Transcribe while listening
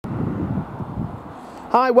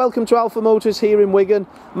Hi, welcome to Alpha Motors here in Wigan.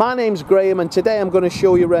 My name's Graham and today I'm going to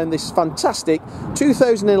show you around this fantastic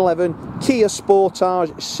 2011 Kia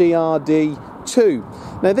Sportage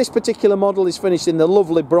CRD2. Now this particular model is finished in the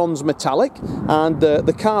lovely bronze metallic and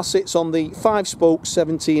the car sits on the 5-spoke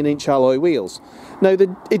 17-inch alloy wheels. Now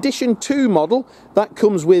the Edition 2 model, that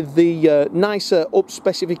comes with the nicer up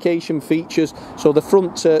specification features, so the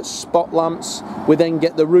front spot lamps, we then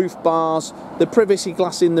get the roof bars, the privacy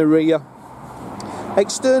glass in the rear.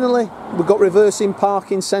 Externally, we've got reversing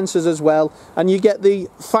parking sensors as well, and you get the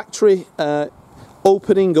factory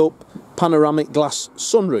opening up panoramic glass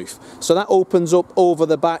sunroof. So that opens up over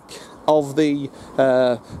the back of the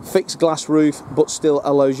fixed glass roof, but still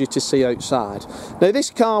allows you to see outside. Now this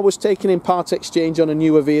car was taken in part exchange on a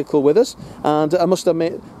newer vehicle with us, and I must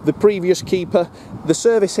admit the previous keeper, the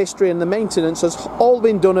service history and the maintenance has all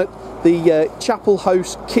been done at the Chapel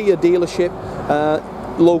House Kia dealership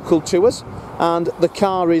local to us. And the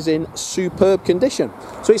car is in superb condition.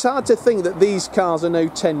 So it's hard to think that these cars are now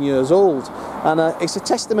 10 years old, and it's a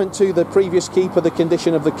testament to the previous keeper, the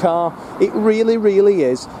condition of the car. It really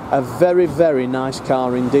is a very nice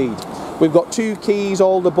car indeed. We've got 2 keys,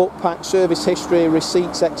 all the book pack, service history,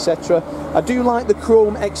 receipts, etc. I do like the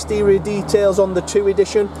chrome exterior details on the 2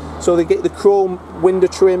 edition, so they get the chrome window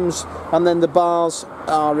trims and then the bars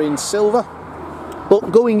are in silver.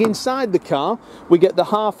 But going inside the car, we get the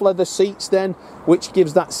half leather seats then, which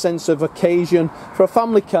gives that sense of occasion. For a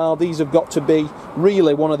family car, these have got to be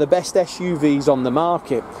really one of the best SUVs on the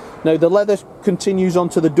market. Now the leather continues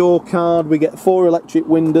onto the door card, we get 4 electric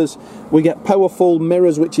windows, we get powerful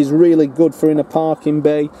mirrors, which is really good for in a parking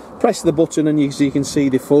bay. Press the button and you can see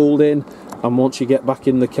they fold in, and once you get back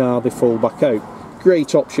in the car, they fold back out.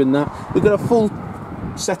 Great option that. We've got a full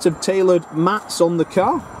set of tailored mats on the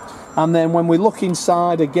car. And then when we look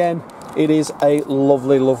inside again, it is a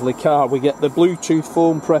lovely car. We get the Bluetooth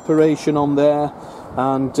phone preparation on there,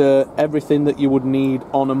 and everything that you would need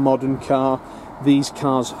on a modern car. These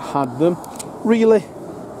cars had them. Really,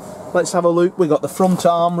 let's have a look. We got the front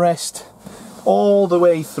armrest all the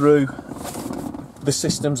way through. The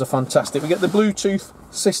systems are fantastic. We get the Bluetooth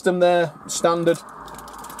system there, standard,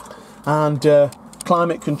 and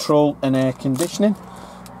climate control and air conditioning.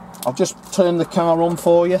 I'll just turn the car on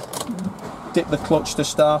for you, dip the clutch to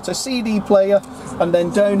start, a CD player, and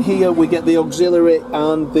then down here we get the auxiliary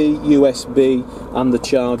and the USB and the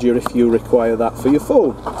charger if you require that for your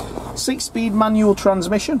phone. 6-speed manual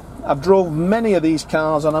transmission. I've drove many of these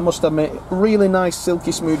cars and I must admit, really nice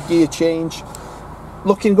silky smooth gear change.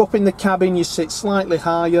 Looking up in the cabin, you sit slightly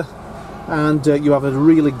higher and you have a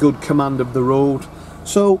really good command of the road.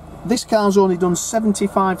 So this car's only done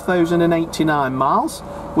 75,089 miles,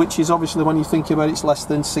 which is obviously, when you think about it, it's less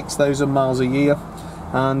than 6,000 miles a year.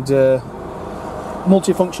 And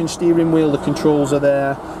multifunction steering wheel, the controls are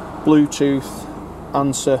there, Bluetooth,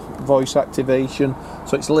 answer, voice activation,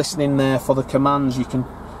 so it's listening there for the commands. You can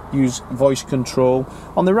use voice control.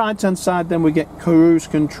 On the right hand side then we get cruise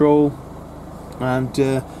control and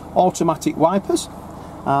automatic wipers,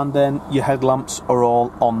 and then your headlamps are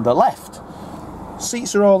all on the left.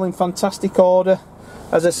 Seats are all in fantastic order.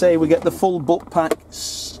 As I say, we get the full book pack,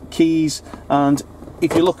 keys, and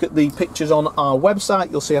if you look at the pictures on our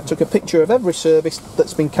website, you'll see I took a picture of every service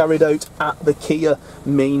that's been carried out at the Kia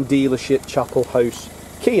main dealership, Chapel House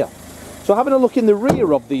Kia. So having a look in the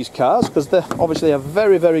rear of these cars, because they're obviously a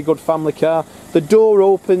very good family car, the door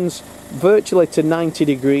opens virtually to 90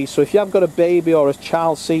 degrees, so if you have got a baby or a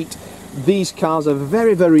child seat, these cars are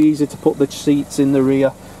very easy to put the seats in the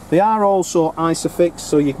rear. They are also isofix,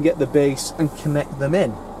 so you can get the base and connect them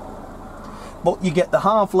in. But you get the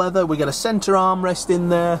half leather, we get a centre armrest in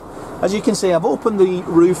there. As you can see, I've opened the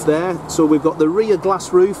roof there, so we've got the rear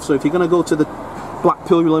glass roof, so if you're going to go to the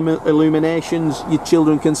Blackpool illuminations, your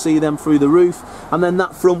children can see them through the roof. And then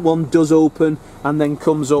that front one does open and then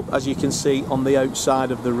comes up, as you can see, on the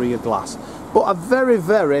outside of the rear glass. But a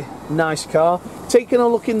very nice car. Taking a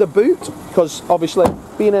look in the boot, because obviously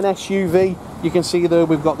being an SUV, you can see there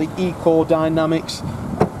we've got the Eco Dynamics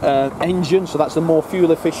engine, so that's the more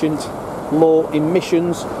fuel efficient, low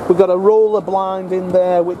emissions. We've got a roller blind in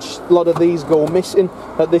there, which a lot of these go missing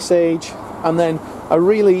at this age, and then a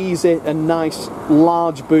really easy and nice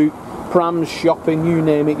large boot, prams, shopping, you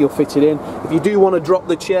name it, you'll fit it in. If you do want to drop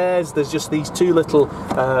the chairs, there's just these 2 little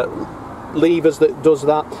levers that does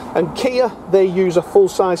that. And Kia, they use a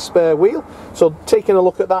full-size spare wheel, so taking a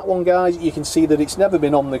look at that one, guys, you can see that it's never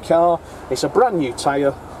been on the car. It's a brand new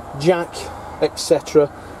tyre, jack, etc.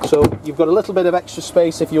 So you've got a little bit of extra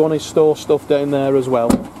space if you want to store stuff down there as well.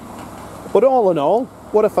 But all in all,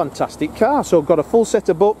 what a fantastic car. So I've got a full set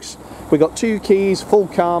of books, we got 2 keys, full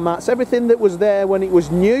car mats, everything that was there when it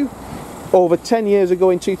was new over 10 years ago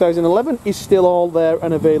in 2011 is still all there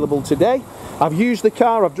and available today. I've used the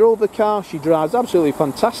car, I've drove the car, she drives absolutely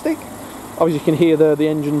fantastic. Obviously you can hear there the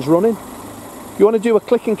engine's running. If you want to do a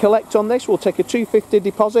click and collect on this, we'll take a £250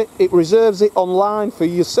 deposit. It reserves it online for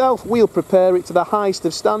yourself. We'll prepare it to the highest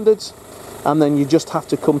of standards, and then you just have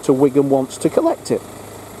to come to Wigan once to collect it.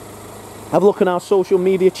 Have a look on our social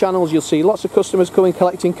media channels. You'll see lots of customers coming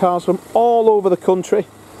collecting cars from all over the country.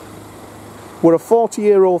 We're a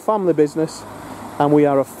 40-year-old family business, and we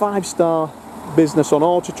are a 5-star business on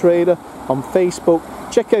Auto Trader, on Facebook.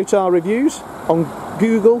 Check out our reviews on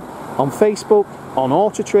Google, on Facebook, on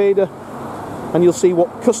Auto Trader, and you'll see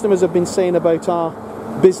what customers have been saying about our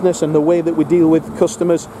business and the way that we deal with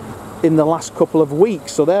customers in the last couple of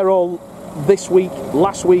weeks. So they're all this week,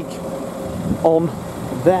 last week on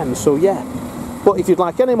them. So yeah, but if you'd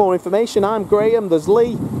like any more information, I'm Graham, there's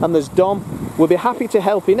Lee and there's Dom. We'll be happy to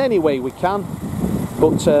help in any way we can.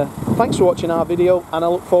 But thanks for watching our video, and I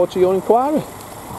look forward to your inquiry.